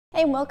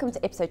Hey, and welcome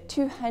to episode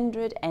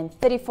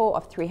 234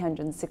 of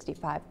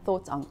 365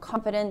 Thoughts on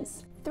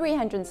Confidence.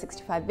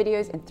 365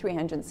 videos in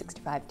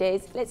 365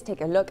 days. Let's take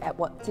a look at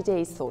what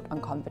today's thought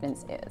on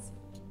confidence is.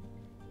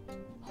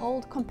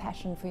 Hold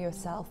compassion for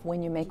yourself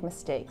when you make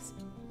mistakes.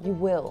 You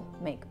will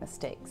make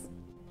mistakes.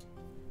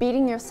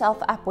 Beating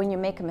yourself up when you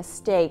make a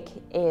mistake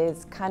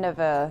is kind of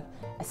a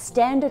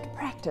standard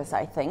practice,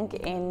 I think,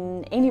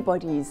 in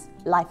anybody's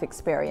life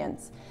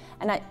experience.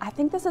 And I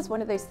think this is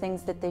one of those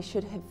things that they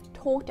should have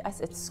taught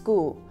us at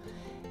school.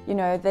 You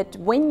know, that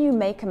when you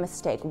make a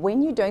mistake,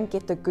 when you don't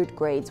get the good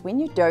grades, when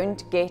you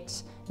don't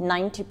get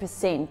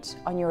 90%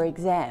 on your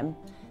exam,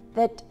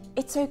 that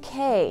it's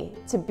okay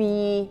to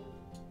be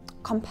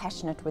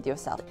compassionate with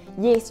yourself.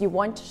 Yes, you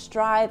want to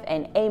strive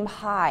and aim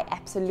high,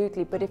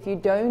 absolutely, but if you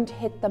don't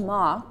hit the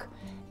mark,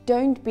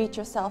 don't beat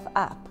yourself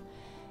up.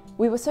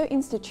 We were so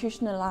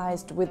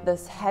institutionalized with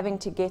this having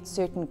to get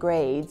certain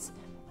grades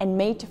and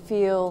made to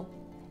feel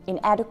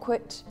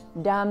inadequate,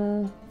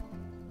 dumb,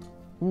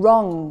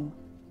 wrong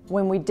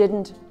when we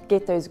didn't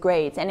get those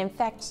grades. And in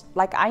fact,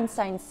 like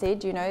Einstein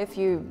said, you know, if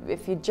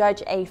you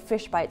judge a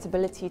fish by its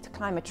ability to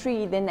climb a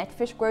tree, then that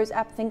fish grows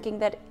up thinking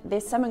that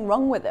there's something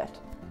wrong with it.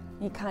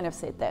 He kind of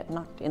said that,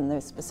 not in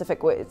those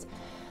specific words,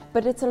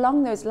 but it's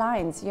along those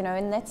lines, you know,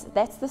 and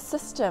that's the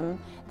system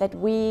that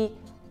we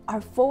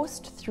are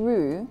forced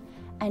through,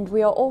 and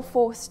we are all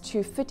forced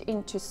to fit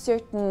into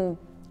certain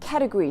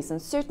categories and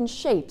certain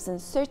shapes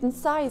and certain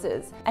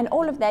sizes, and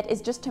all of that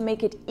is just to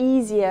make it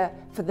easier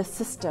for the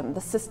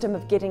system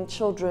of getting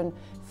children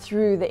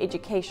through the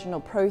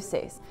educational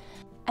process.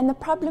 And the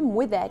problem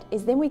with that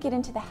is then we get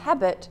into the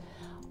habit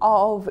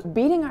of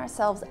beating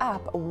ourselves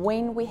up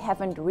when we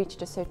haven't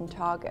reached a certain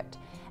target.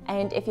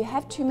 And if you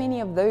have too many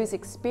of those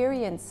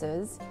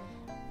experiences,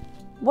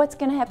 what's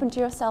going to happen to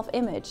your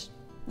self-image?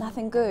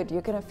 Nothing good.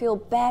 You're going to feel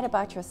bad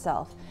about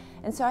yourself.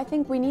 And so I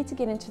think we need to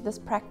get into this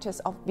practice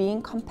of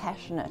being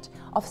compassionate,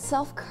 of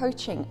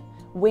self-coaching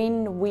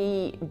when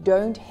we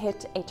don't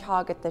hit a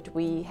target that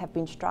we have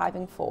been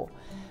striving for.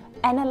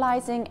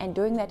 Analyzing and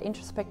doing that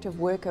introspective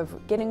work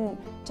of getting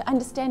to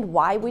understand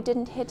why we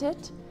didn't hit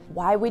it,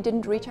 why we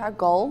didn't reach our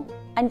goal,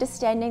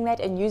 understanding that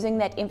and using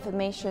that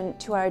information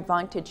to our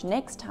advantage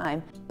next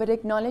time, but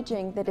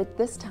acknowledging that at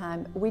this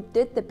time we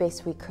did the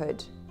best we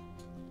could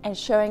and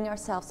showing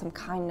ourselves some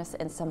kindness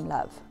and some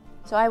love.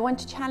 So I want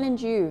to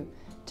challenge you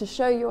to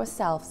show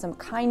yourself some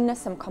kindness,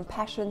 some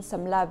compassion,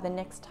 some love the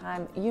next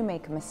time you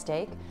make a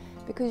mistake,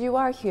 because you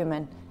are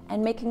human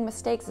and making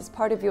mistakes is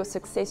part of your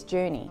success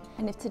journey.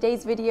 And if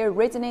today's video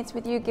resonates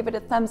with you, give it a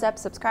thumbs up,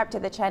 subscribe to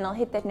the channel,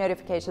 hit that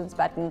notifications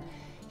button,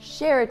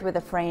 share it with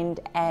a friend,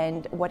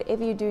 and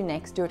whatever you do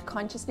next, do it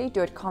consciously,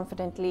 do it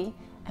confidently,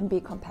 and be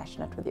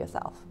compassionate with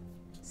yourself.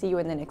 See you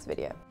in the next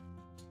video.